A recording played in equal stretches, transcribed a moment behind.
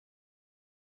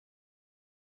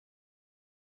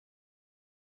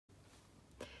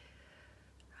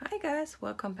guys,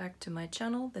 welcome back to my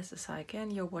channel. This is Heike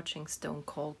and you're watching Stone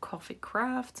Cold Coffee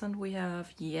Crafts, and we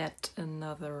have yet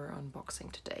another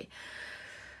unboxing today.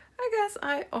 I guess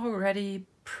I already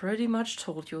pretty much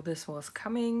told you this was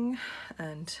coming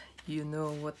and you know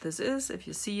what this is. If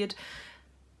you see it,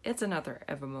 it's another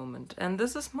Ever Moment, and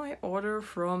this is my order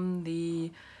from the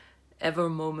Ever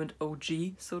Moment OG,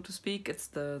 so to speak. It's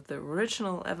the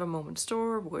original Ever Moment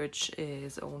store, which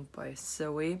is owned by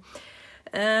Zoe,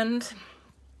 and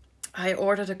I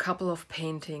ordered a couple of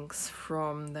paintings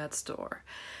from that store.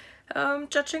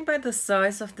 Judging by the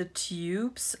size of the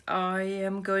tubes, I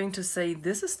am going to say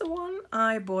this is the one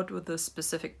I bought with a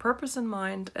specific purpose in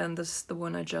mind, and this is the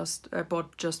one I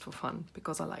bought just for fun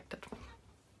because I liked it.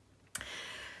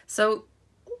 So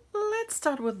let's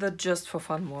start with the just for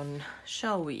fun one,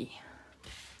 shall we?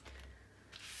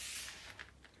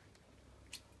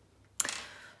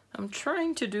 I'm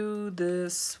trying to do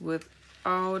this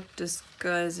without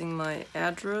disguising my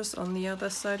address on the other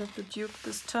side of the tube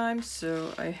this time,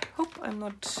 so I hope I'm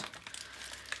not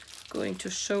going to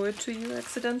show it to you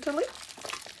accidentally.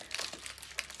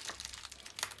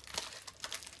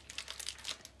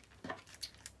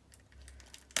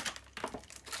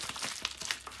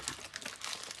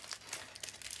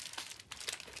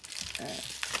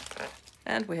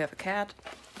 And we have a cat.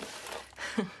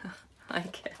 Hi,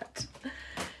 cat.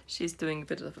 She's doing a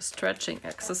bit of a stretching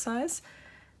exercise.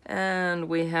 And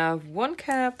we have one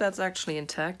cap that's actually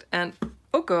intact, and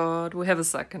oh god, we have a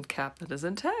second cap that is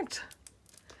intact.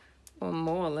 Or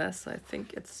more or less, I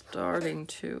think it's starting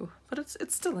to, but it's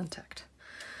still intact.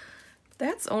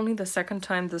 That's only the second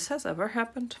time this has ever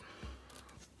happened.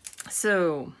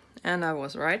 So, and I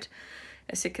was right.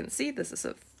 As you can see, this is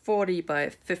a 40 by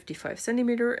 55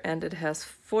 centimeter and it has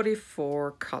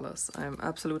 44 colors. I'm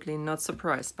absolutely not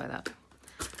surprised by that.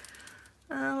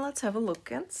 Let's have a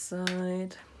look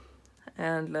inside.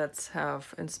 And let's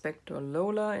have Inspector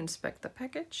Lola inspect the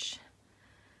package.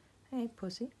 Hey,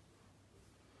 pussy.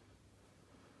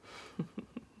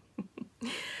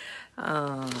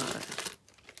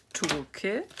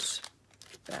 Toolkit,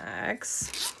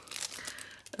 bags,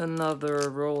 another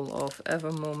roll of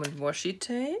Ever Moment washi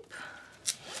tape,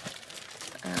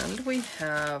 and we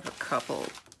have a couple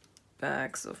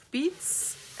bags of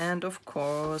beads, and of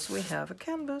course we have a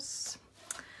canvas.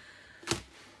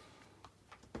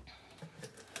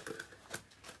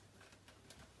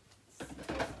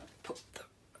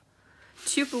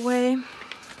 Tube away,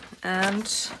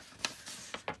 and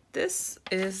this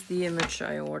is the image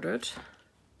I ordered.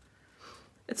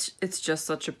 It's just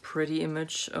such a pretty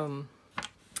image.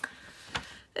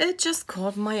 It just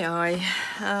caught my eye,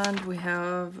 and we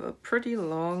have a pretty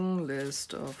long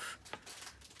list of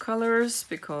colors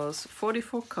because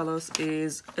 44 colors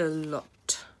is a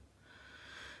lot.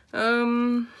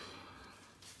 And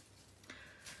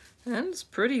it's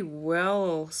pretty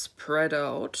well spread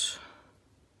out.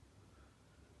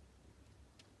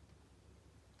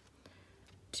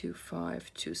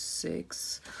 25 to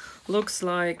 6. Looks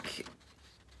like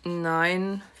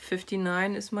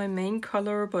 959 is my main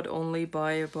color, but only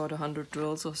by about 100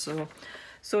 drills or so.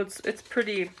 So it's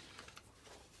pretty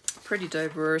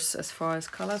diverse as far as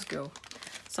colors go.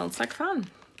 Sounds like fun.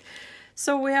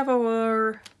 So we have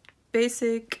our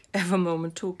basic Ever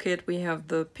Moment toolkit. We have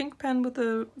the pink pen with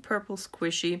the purple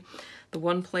squishy, the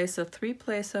 1-placer,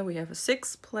 3-placer, we have a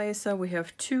 6-placer, we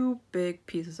have 2 big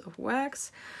pieces of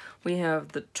wax, we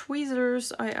have the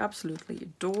tweezers I absolutely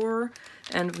adore,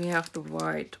 and we have the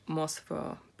white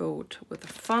Mossfur boat with a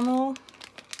funnel.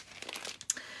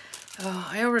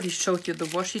 I already showed you the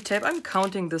washi tape. I'm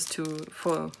counting this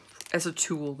as a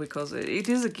tool because it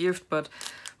is a gift, but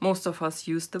most of us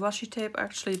use the washi tape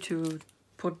actually to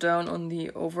put down on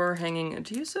the overhanging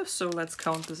adhesive, so let's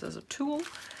count this as a tool.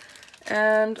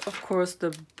 And of course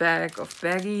the bag of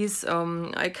baggies.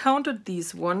 I counted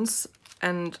these once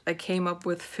and I came up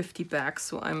with 50 bags,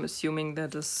 so I'm assuming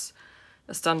that is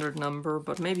a standard number,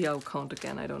 but maybe I'll count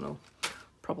again, I don't know.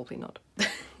 Probably not.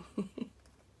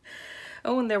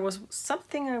 Oh, and there was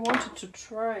something I wanted to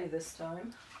try this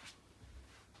time.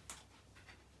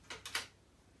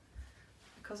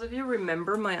 Because if you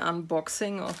remember my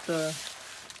unboxing of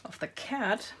the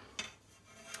cat,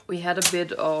 we had a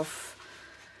bit of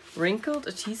wrinkled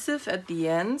adhesive at the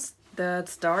ends that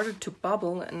started to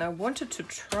bubble, and I wanted to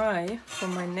try for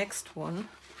my next one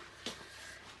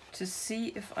to see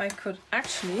if I could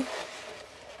actually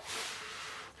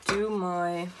do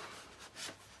my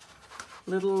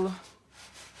little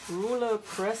ruler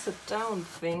press it down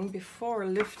thing before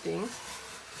lifting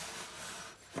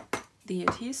the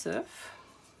adhesive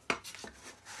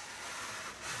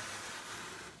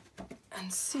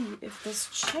and see if this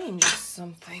changes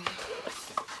something.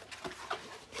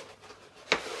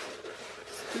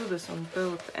 do this on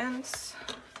both ends.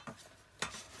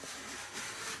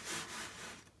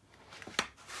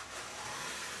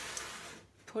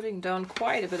 Putting down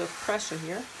quite a bit of pressure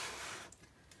here.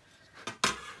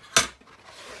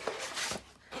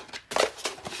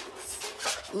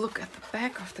 Look at the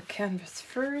back of the canvas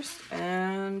first,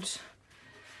 and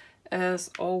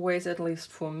as always, at least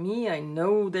for me, I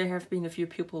know there have been a few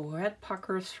people who had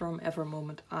puckers from Ever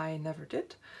Moment. I never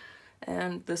did.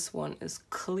 And this one is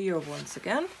clear once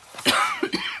again.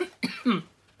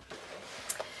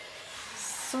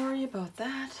 Sorry about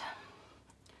that.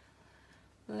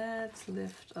 Let's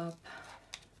lift up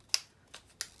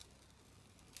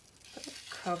the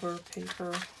cover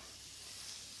paper.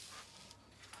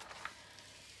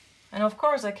 And of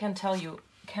course I can't tell you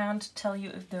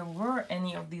if there were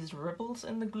any of these ripples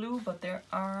in the glue, but there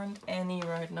aren't any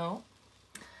right now.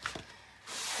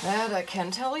 That I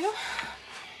can tell you.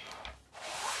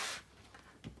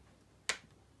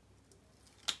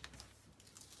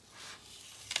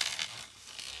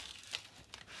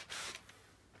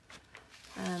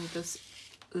 And this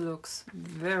looks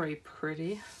very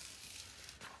pretty.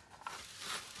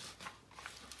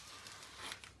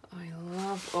 I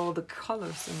love all the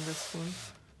colors in this one.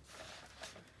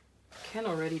 I can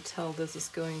already tell this is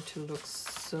going to look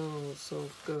so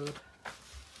good.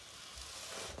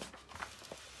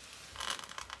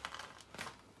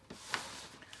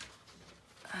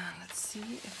 And let's see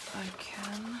if I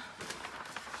can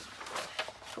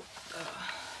put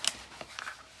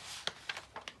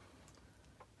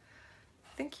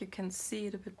I think you can see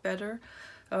it a bit better.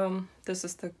 This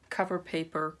is the cover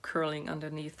paper curling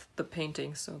underneath the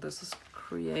painting, so this is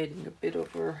creating a bit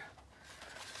of a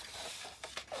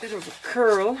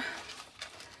curl.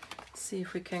 Let's see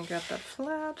if we can get that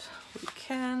flat. We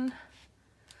can.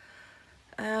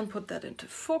 And put that into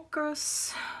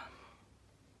focus.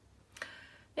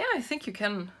 Yeah, I think you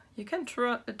can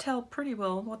tell pretty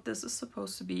well what this is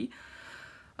supposed to be.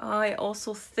 I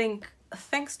also think,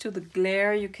 thanks to the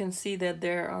glare, you can see that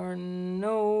there are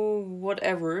no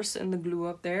whatevers in the glue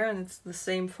up there, and it's the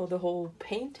same for the whole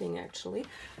painting actually.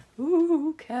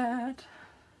 Ooh, cat.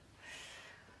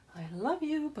 I love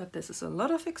you, but this is a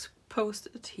lot of exposed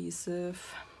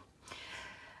adhesive.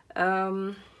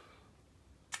 The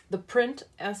print,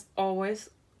 as always,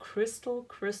 crystal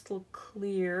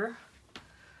clear.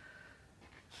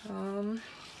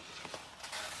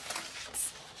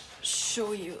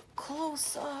 Show you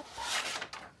close up.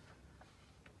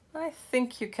 I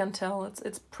think you can tell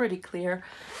it's pretty clear,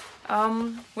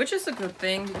 which is a good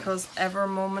thing, because Ever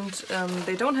Moment,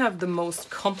 they don't have the most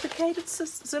complicated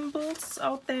symbols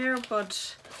out there,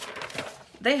 but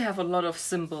they have a lot of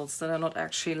symbols that are not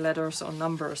actually letters or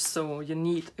numbers, so you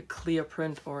need a clear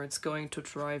print or it's going to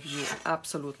drive you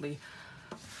absolutely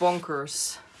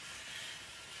bonkers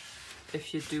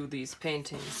if you do these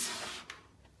paintings.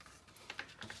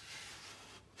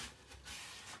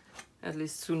 At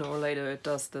least sooner or later it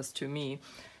does this to me.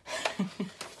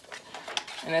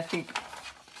 And I think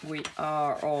we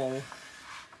are all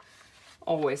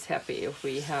always happy if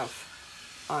we have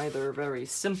either very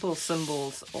simple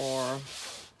symbols or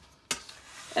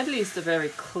at least a very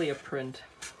clear print.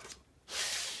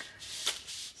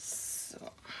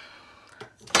 So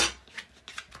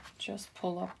just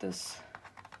pull up this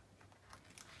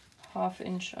 ½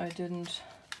 inch I didn't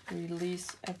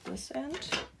release at this end.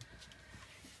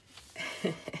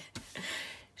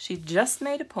 She just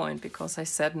made a point, because I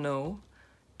said no,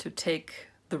 to take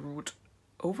the root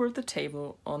over the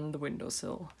table on the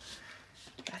windowsill.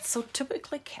 That's so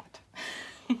typically cat.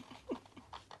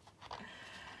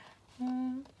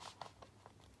 And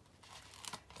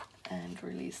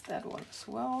release that one as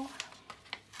well.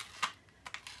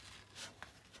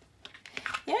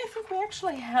 Yeah, I think we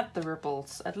actually had the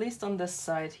ripples, at least on this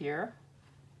side here.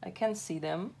 I can see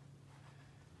them.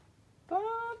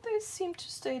 They seem to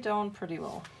stay down pretty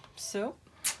well. So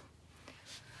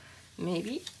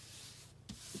maybe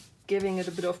giving it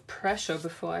a bit of pressure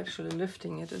before actually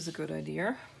lifting it is a good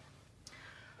idea.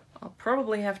 I'll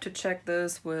probably have to check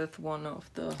this with one of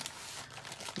the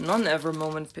non-Ever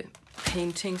Moment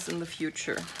paintings in the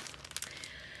future.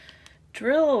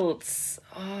 Drills.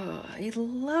 Oh, I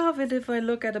love it if I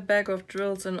look at a bag of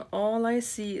drills and all I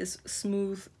see is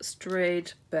smooth,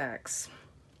 straight bags.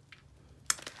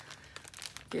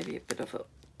 Give you a bit of a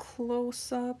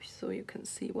close-up so you can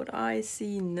see what I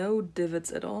see. No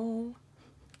divots at all.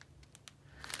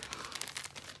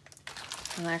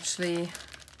 And actually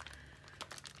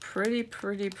pretty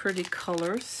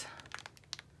colors.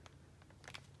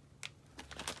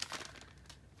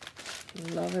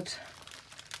 Love it.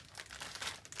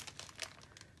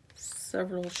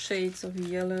 several shades of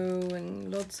yellow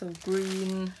and lots of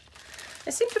green. I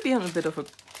seem to be on a bit of a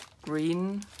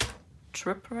green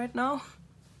trip right now.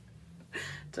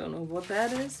 Don't know what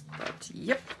that is, but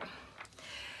yep.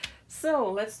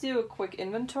 So let's do a quick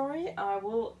inventory. I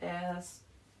will, as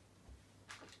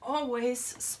always,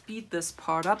 speed this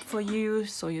part up for you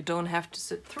so you don't have to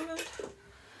sit through it.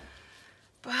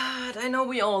 But I know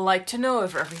we all like to know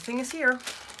if everything is here.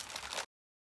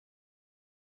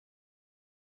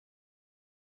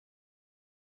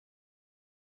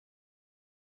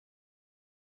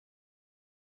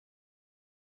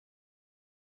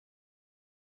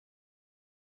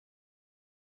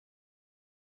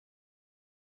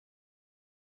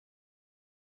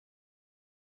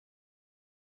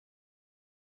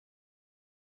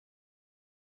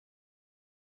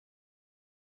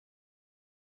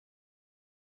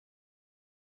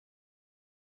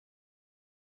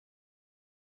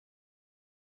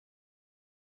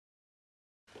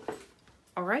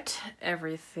 All right,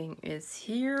 everything is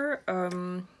here.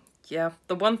 Yeah,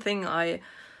 the one thing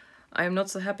I'm not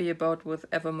so happy about with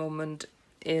Evermoment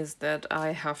is that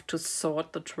I have to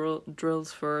sort the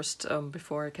drills first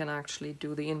before I can actually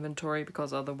do the inventory,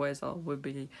 because otherwise I will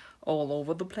be all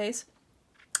over the place.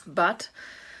 But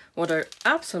what I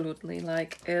absolutely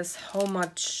like is how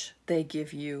much they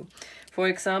give you. For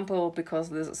example, because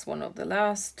this is one of the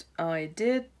last I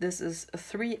did, this is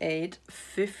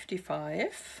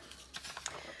 3/855.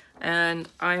 And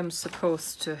I am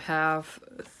supposed to have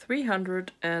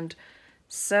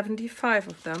 375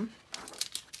 of them,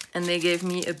 and they gave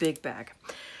me a big bag.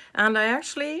 And I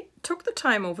actually took the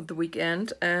time over the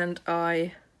weekend and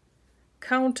I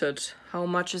counted how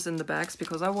much is in the bags,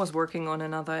 because I was working on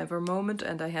another Evermoment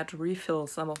and I had to refill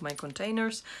some of my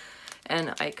containers,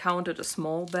 and I counted a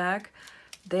small bag.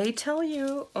 They tell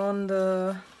you on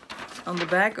the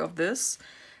back of this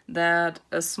that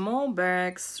a small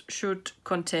bag should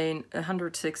contain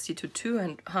 160 to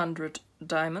 200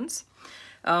 diamonds.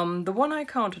 The one I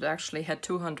counted actually had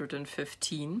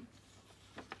 215.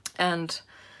 And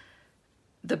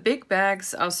the big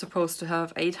bags are supposed to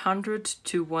have 800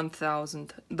 to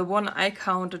 1000. The one I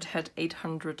counted had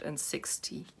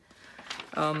 860.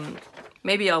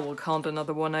 Maybe I will count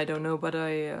another one, I don't know, but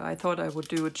I thought I would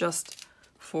do it just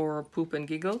for poop and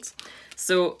giggles.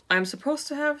 So I'm supposed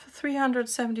to have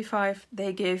 375.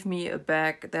 They gave me a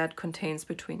bag that contains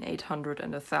between 800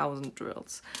 and 1000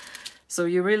 drills. So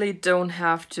you really don't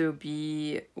have to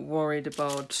be worried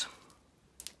about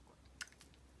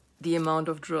the amount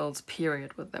of drills,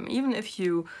 period, with them. Even if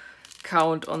you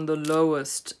count on the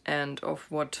lowest end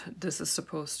of what this is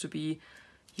supposed to be,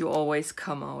 you always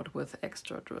come out with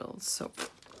extra drills. So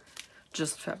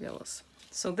just fabulous.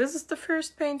 So this is the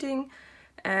first painting,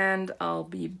 and I'll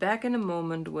be back in a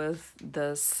moment with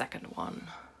the second one.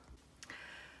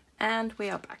 And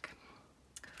we are back.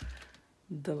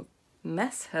 The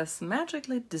mess has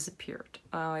magically disappeared.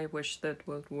 I wish that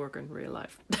would work in real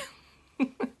life.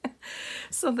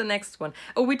 So the next one.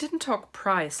 Oh, we didn't talk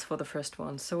price for the first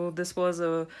one. So this was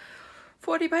a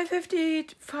 40 by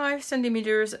 55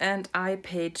 centimeters, and I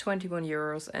paid 21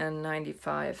 euros and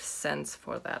 95 cents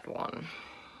for that one.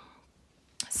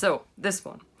 So this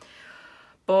one,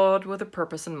 bought with a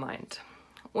purpose in mind.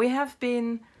 We have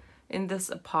been in this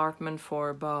apartment for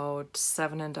about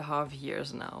 7.5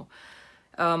 years now.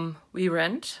 We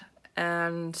rent,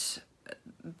 and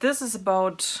this is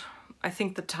about, I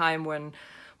think, the time when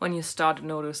you start to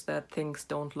notice that things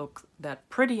don't look that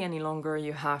pretty any longer.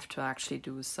 You have to actually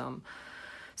do some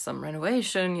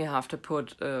renovation. You have to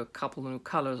put a couple new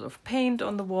colors of paint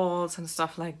on the walls and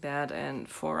stuff like that. And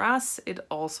for us, it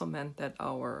also meant that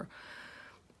our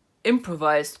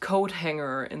improvised coat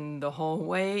hanger in the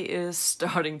hallway is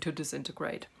starting to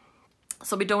disintegrate.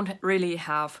 So we don't really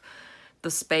have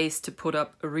the space to put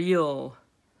up a real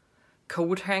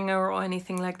coat hanger or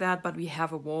anything like that, but we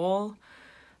have a wall.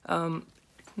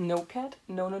 No, cat.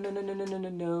 No, no, no, no, no, no, no, no,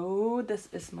 no. This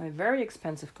is my very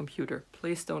expensive computer.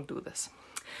 Please don't do this.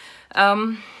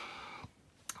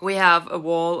 We have a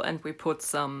wall, and we put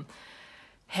some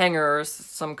hangers,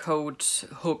 some coat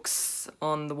hooks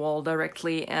on the wall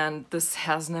directly, and this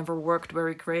has never worked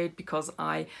very great because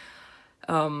I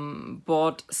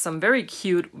bought some very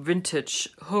cute vintage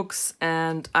hooks,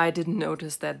 and I didn't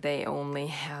notice that they only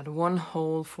had one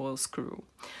hole for a screw.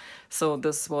 So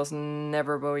this was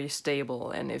never very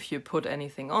stable, and if you put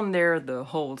anything on there, the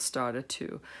hole started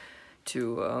to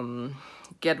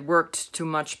get worked too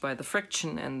much by the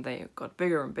friction, and they got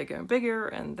bigger and bigger and bigger,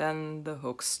 and then the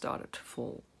hooks started to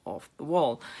fall off the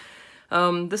wall.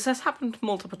 This has happened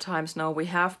multiple times now. We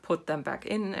have put them back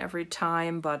in every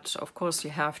time, but of course you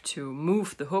have to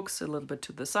move the hooks a little bit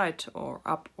to the side or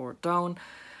up or down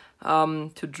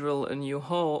to drill a new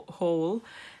hole.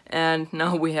 And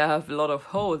now we have a lot of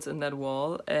holes in that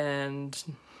wall, and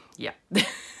yeah.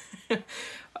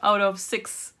 Out of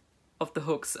 6 of the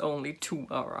hooks, only 2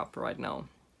 are up right now.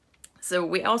 So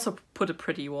we also put a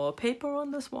pretty wallpaper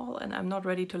on this wall, and I'm not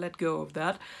ready to let go of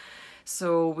that.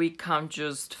 So we can't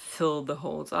just fill the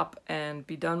holes up and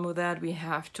be done with that. We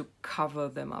have to cover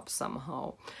them up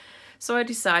somehow. So I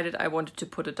decided I wanted to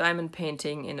put a diamond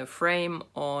painting in a frame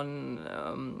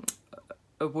on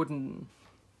a wooden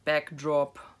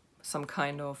backdrop, some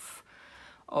kind of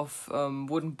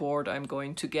wooden board I'm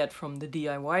going to get from the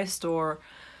DIY store,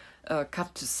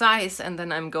 cut to size, and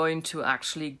then I'm going to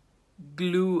actually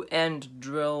glue and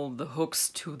drill the hooks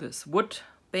to this wood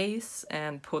base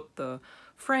and put the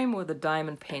frame with a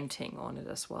diamond painting on it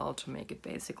as well to make it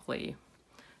basically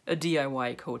a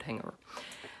DIY coat hanger.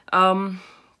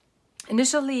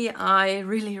 Initially I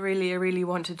really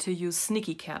wanted to use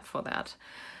Sneaky Cat for that,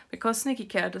 because Sneaky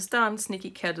Cat is done, Sneaky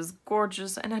Cat is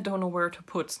gorgeous, and I don't know where to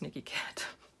put Sneaky Cat.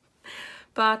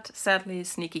 But sadly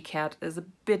Sneaky Cat is a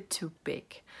bit too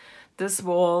big. This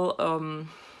wall,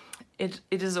 it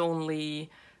is only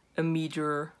a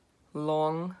meter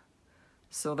long,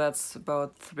 so that's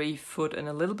about 3 foot and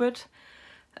a little bit.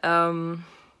 And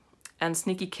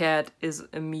Sneaky Cat is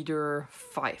 1.5 meters,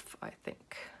 I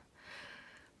think.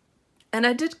 And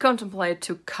I did contemplate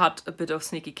to cut a bit of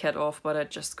Sneaky Cat off, but I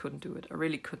just couldn't do it. I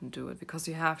really couldn't do it, because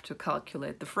you have to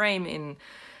calculate the frame in,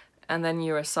 and then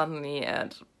you're suddenly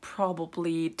at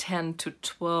probably 10 to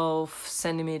 12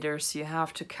 centimeters. You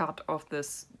have to cut off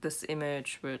this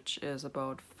image, which is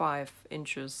about 5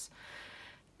 inches.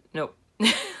 No,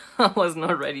 I was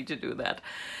not ready to do that.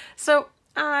 So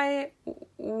I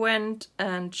went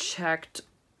and checked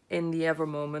in the Ever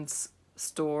Moments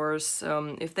stores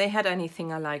if they had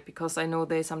anything I like, because I know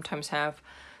they sometimes have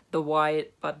the wide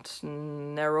but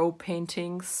narrow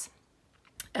paintings,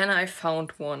 and I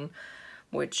found one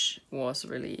which was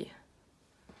really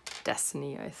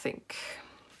Destiny, I think.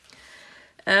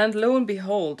 And lo and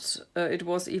behold, it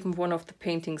was even one of the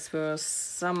paintings where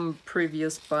some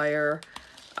previous buyer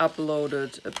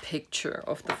uploaded a picture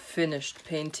of the finished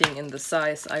painting in the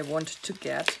size I wanted to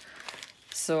get.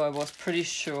 So I was pretty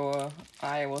sure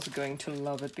I was going to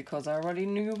love it, because I already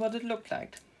knew what it looked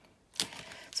like.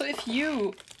 So if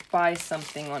you buy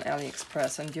something on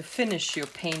Aliexpress and you finish your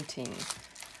painting,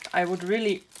 I would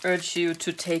really urge you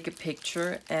to take a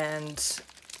picture and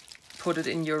put it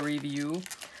in your review.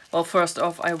 Well, first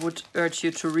off, I would urge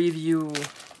you to review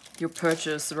your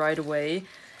purchase right away.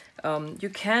 You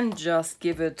can just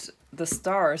give it the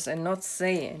stars and not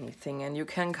say anything, and you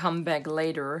can come back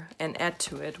later and add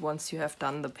to it once you have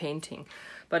done the painting.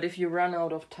 But if you run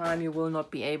out of time, you will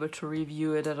not be able to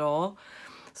review it at all.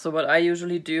 So what I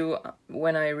usually do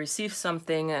when I receive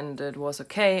something and it was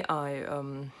okay, I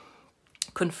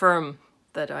confirm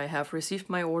that I have received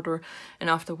my order, and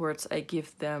afterwards I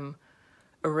give them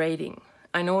a rating.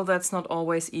 I know that's not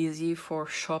always easy for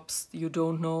shops you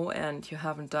don't know and you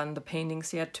haven't done the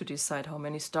paintings yet to decide how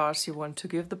many stars you want to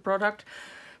give the product,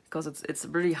 because it's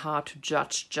really hard to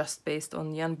judge just based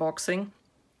on the unboxing.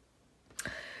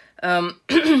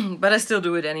 But I still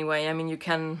do it anyway. I mean, you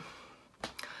can,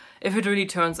 if it really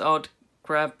turns out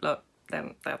crap,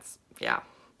 then that's, yeah.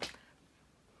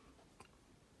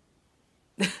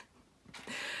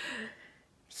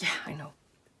 Yeah, I know.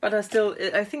 But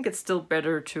I think it's still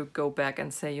better to go back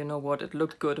and say, you know what, it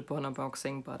looked good upon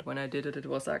unboxing, but when I did it, it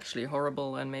was actually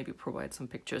horrible, and maybe provide some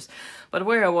pictures. But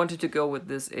where I wanted to go with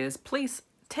this is, please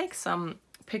take some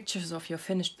pictures of your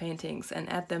finished paintings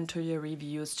and add them to your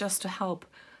reviews, just to help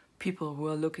people who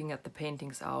are looking at the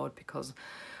paintings out, because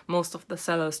most of the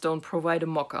sellers don't provide a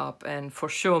mock-up, and for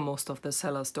sure most of the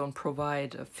sellers don't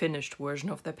provide a finished version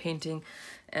of their painting,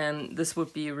 and this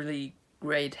would be really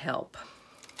great help.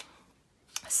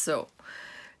 So,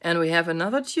 and we have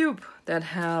another tube that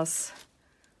has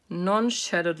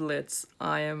non-shaded lids.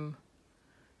 I am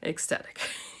ecstatic.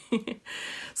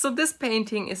 So this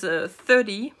painting is a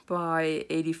 30 by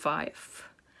 85,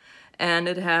 and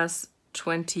it has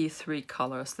 23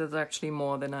 colors. That's actually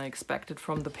more than I expected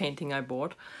from the painting I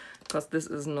bought, because this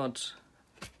is not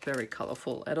very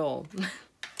colorful at all.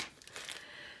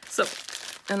 So,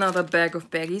 another bag of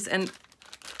baggies, and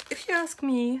if you ask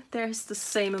me, there's the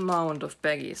same amount of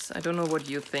baggies. I don't know what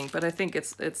you think, but I think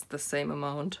it's the same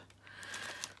amount.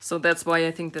 So that's why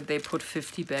I think that they put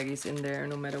 50 baggies in there,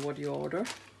 no matter what you order,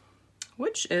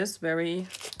 which is very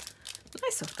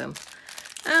nice of them.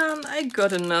 And I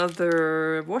got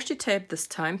another washi tape, this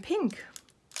time pink.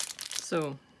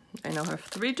 So I now have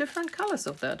 3 different colors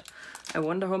of that. I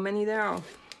wonder how many there are.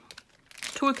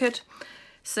 Toolkit,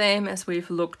 same as we've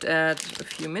looked at a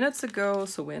few minutes ago,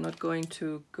 so we're not going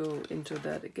to go into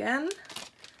that again.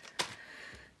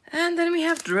 And then we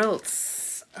have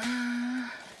drills.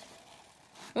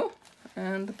 Oh,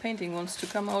 and the painting wants to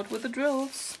come out with the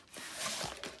drills.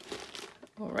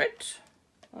 All right,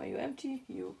 are you empty?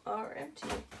 You are empty.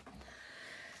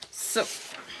 So,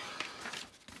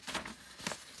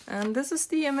 and this is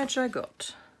the image I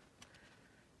got.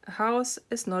 A house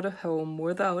is not a home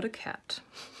without a cat.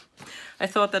 I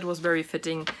thought that was very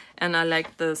fitting, and I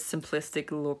like the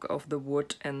simplistic look of the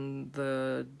wood and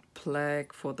the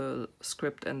plaque for the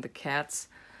script and the cats.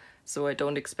 So I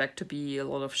don't expect to be a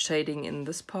lot of shading in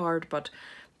this part, but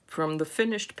from the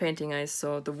finished painting I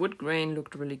saw, the wood grain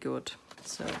looked really good.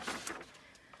 So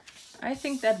I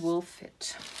think that will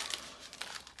fit.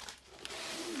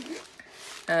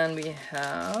 And we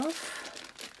have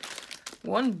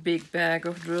 1 big bag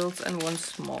of drills and 1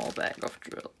 small bag of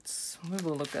drills. We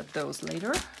will look at those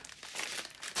later.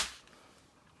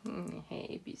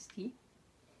 Hey, beastie.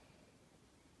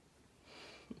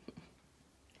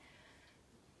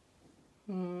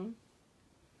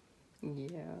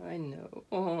 Yeah, I know.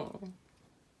 Oh,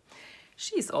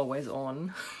 she's always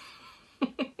on.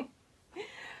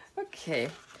 Okay,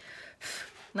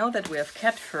 now that we have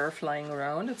cat fur flying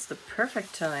around, it's the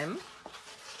perfect time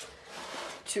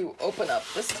to open up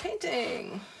this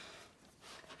painting.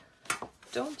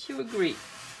 Don't you agree?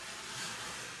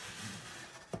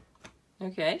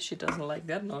 Okay, she doesn't like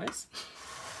that noise.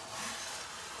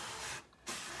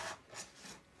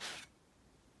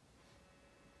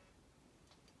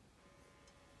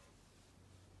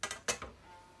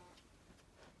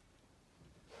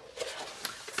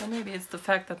 Or maybe it's the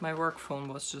fact that my work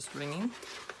phone was just ringing.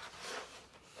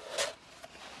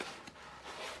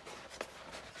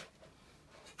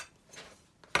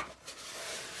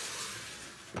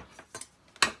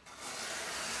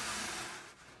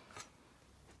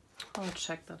 I'll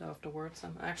check that afterwards.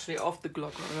 I'm actually off the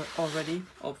clock already,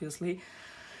 obviously.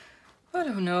 But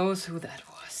who knows who that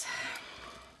was.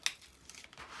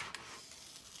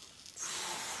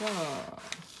 So,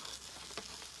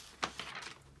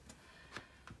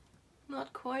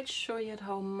 not quite sure yet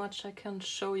how much I can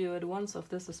show you at once of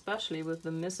this, especially with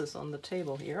the misses on the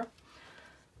table here.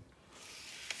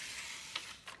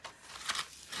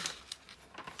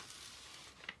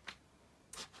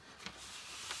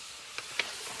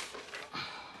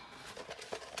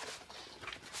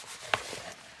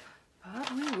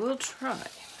 We'll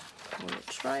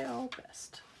try our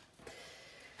best.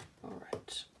 All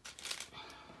right.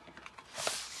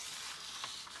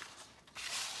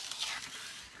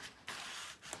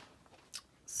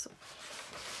 So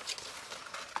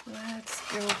let's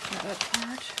go for that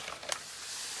part.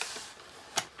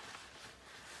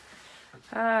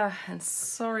 And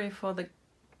sorry for the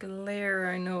glare.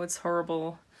 I know it's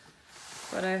horrible,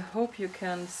 but I hope you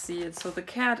can see it. So the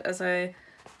cat, as I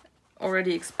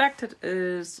already expected,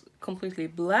 is completely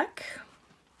black.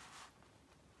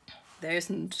 There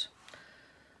isn't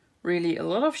really a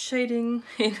lot of shading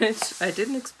in it. I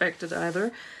didn't expect it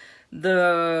either.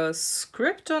 The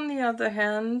script, on the other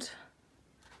hand,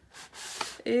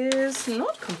 is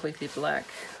not completely black.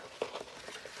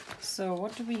 So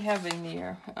what do we have in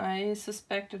here? I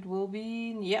suspect it will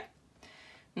be, yeah,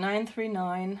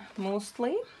 939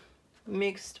 mostly,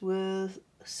 mixed with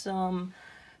some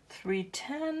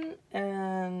 310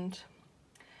 and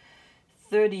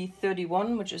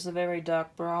 3031, which is a very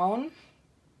dark brown.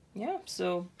 Yeah,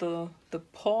 so the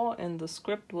paw in the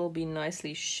script will be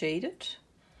nicely shaded,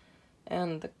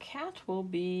 and the cat will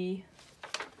be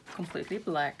completely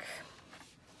black.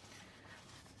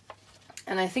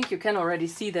 And I think you can already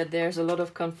see that there's a lot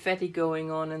of confetti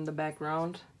going on in the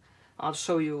background. I'll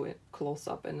show you it close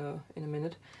up in a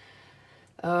minute.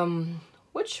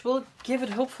 Which will give it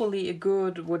hopefully a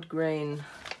good wood grain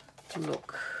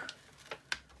look.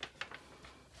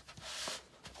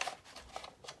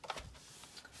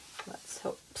 Let's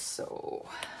hope so.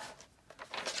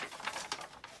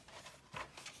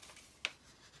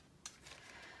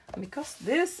 Because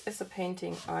this is a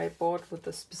painting I bought with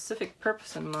a specific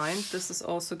purpose in mind, this is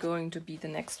also going to be the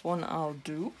next one I'll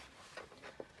do.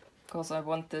 Because I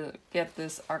want to get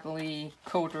this ugly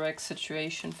coat rack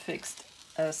situation fixed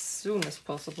as soon as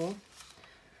possible.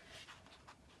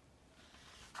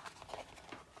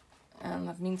 And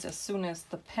that means as soon as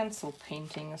the pencil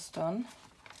painting is done.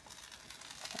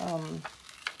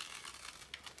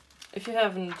 If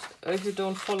you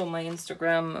don't follow my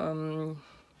Instagram,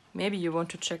 maybe you want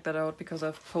to check that out, because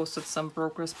I've posted some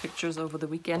progress pictures over the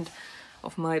weekend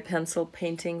of my pencil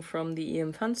painting from the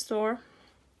EM Fun store,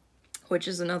 which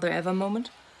is another ever moment.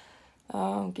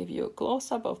 I'll give you a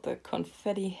close-up of the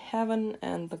confetti heaven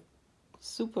and the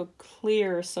super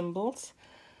clear symbols.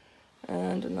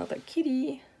 And another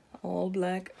kitty, all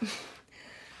black.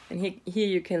 And here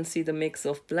you can see the mix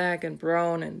of black and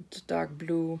brown and dark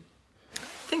blue. I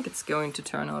think it's going to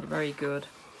turn out very good.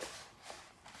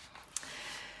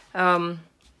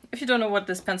 If you don't know what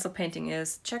this pencil painting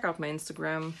is, check out my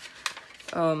Instagram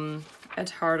at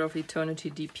Heart of Eternity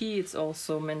DP. It's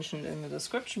also mentioned in the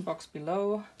description box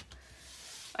below.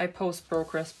 I post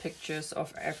progress pictures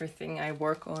of everything I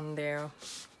work on there.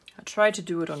 I try to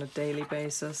do it on a daily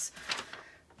basis.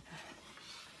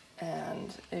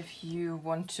 And if you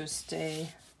want to stay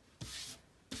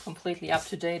completely up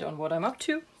to date on what I'm up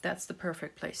to, that's the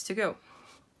perfect place to go.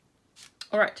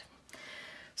 All right,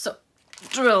 so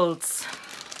drills.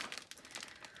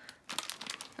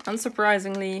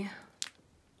 Unsurprisingly,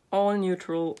 all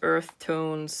neutral earth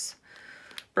tones,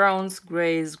 browns,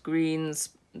 grays, greens,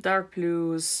 dark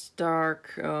blues,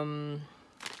 dark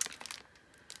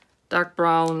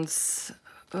browns,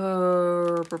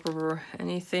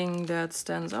 anything that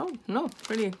stands out? No,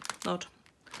 really not.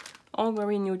 All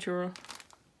very neutral,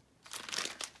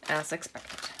 as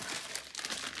expected.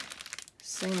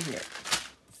 Same here.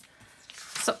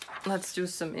 So let's do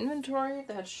some inventory.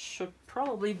 That should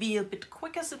probably be a bit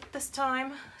quicker this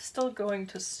time. Still going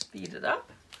to speed it up.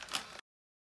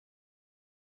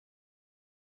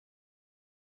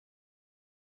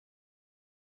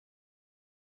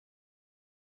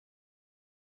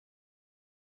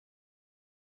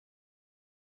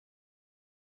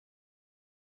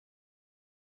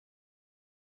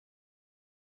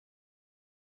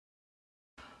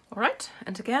 All right,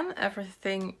 and again,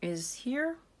 everything is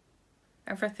here.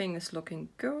 Everything is looking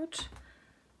good.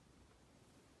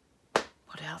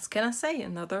 What else can I say?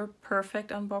 Another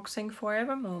perfect unboxing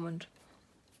forever moment.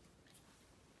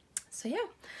 So yeah,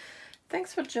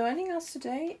 thanks for joining us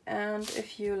today. And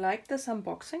if you like this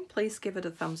unboxing, please give it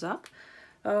a thumbs up.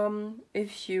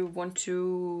 If you want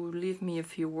to leave me a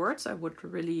few words, I would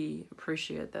really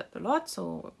appreciate that a lot.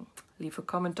 So leave a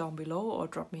comment down below or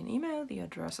drop me an email. The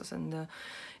address is in the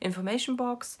information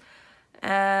box.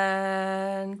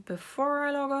 And before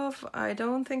I log off, I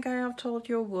don't think I have told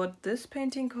you what this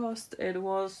painting cost. It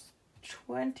was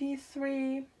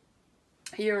 23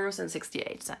 euros and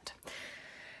 68 cents.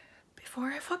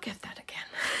 Before I forget that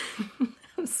again.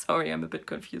 I'm sorry, I'm a bit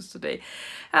confused today.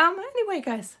 Anyway,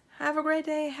 guys, have a great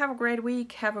day, have a great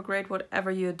week, have a great whatever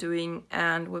you're doing,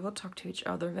 and we will talk to each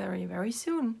other very, very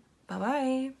soon.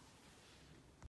 Bye-bye.